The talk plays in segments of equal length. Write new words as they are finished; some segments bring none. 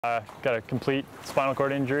Got a complete spinal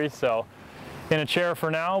cord injury, so in a chair for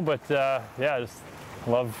now, but yeah, just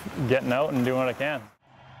love getting out and doing what I can.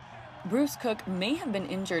 Bruce Cook may have been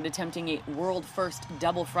injured attempting a world-first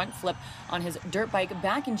double front flip on his dirt bike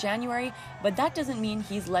back in January, but that doesn't mean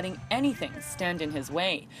he's letting anything stand in his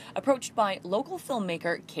way. Approached by local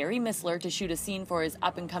filmmaker Carrie Missler to shoot a scene for his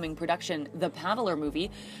up-and-coming production, The Paddler Movie,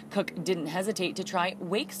 Cook didn't hesitate to try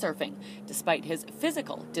wake surfing, despite his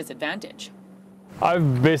physical disadvantage.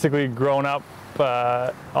 I've basically grown up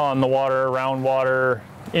on the water, around water,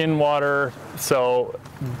 in water, so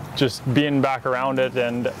just being back around it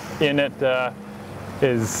and in it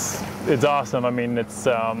it's awesome. I mean, it's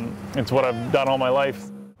what I've done all my life.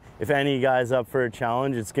 If any guy's up for a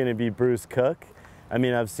challenge, it's going to be Bruce Cook. I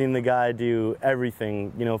mean, I've seen the guy do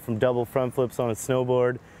everything, you know, from double front flips on a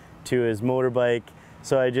snowboard to his motorbike.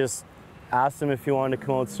 So I just asked him if he wanted to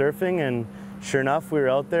come out surfing, and sure enough, we were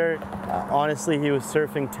out there. Honestly, he was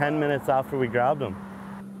surfing 10 minutes after we grabbed him.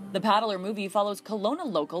 The Paddler Movie follows Kelowna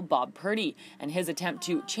local Bob Purdy and his attempt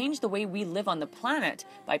to change the way we live on the planet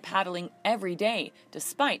by paddling every day,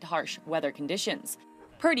 despite harsh weather conditions.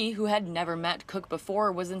 Purdy, who had never met Cook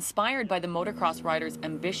before, was inspired by the motocross rider's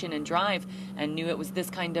ambition and drive and knew it was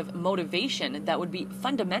this kind of motivation that would be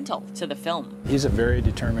fundamental to the film. He's a very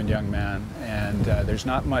determined young man, and there's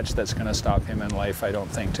not much that's going to stop him in life, I don't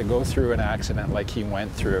think, to go through an accident like he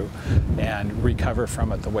went through and recover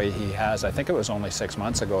from it the way he has. I think it was only 6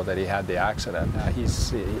 months ago that he had the accident.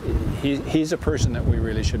 He's a person that we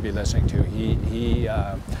really should be listening to.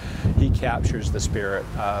 He captures the spirit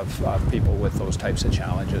of people with those types of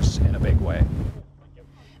challenges in a big way.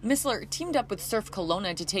 Missler teamed up with Surf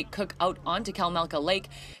Kelowna to take Cook out onto Kalmalka Lake.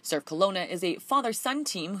 Surf Kelowna is a father-son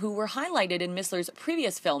team who were highlighted in Missler's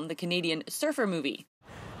previous film, the Canadian Surfer Movie.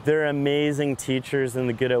 They're amazing teachers and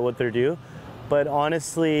they're good at what they do, but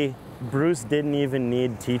honestly, Bruce didn't even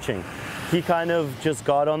need teaching. He kind of just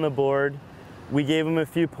got on the board. We gave him a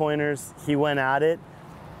few pointers. He went at it,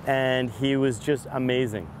 and he was just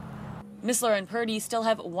amazing. Missler and Purdy still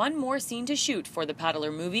have one more scene to shoot for the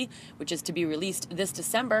Paddler Movie, which is to be released this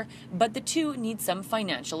December, but the two need some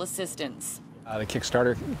financial assistance. The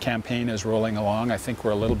Kickstarter campaign is rolling along. I think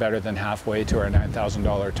we're a little better than halfway to our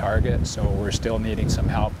 $9,000 target, so we're still needing some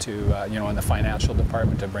help to, in the financial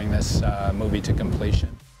department to bring this movie to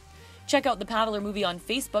completion. Check out the Paddler Movie on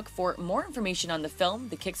Facebook for more information on the film,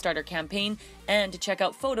 the Kickstarter campaign, and to check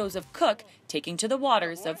out photos of Cook taking to the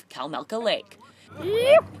waters of Kalmalka Lake.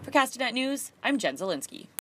 For Castanet News, I'm Jen Zielinski.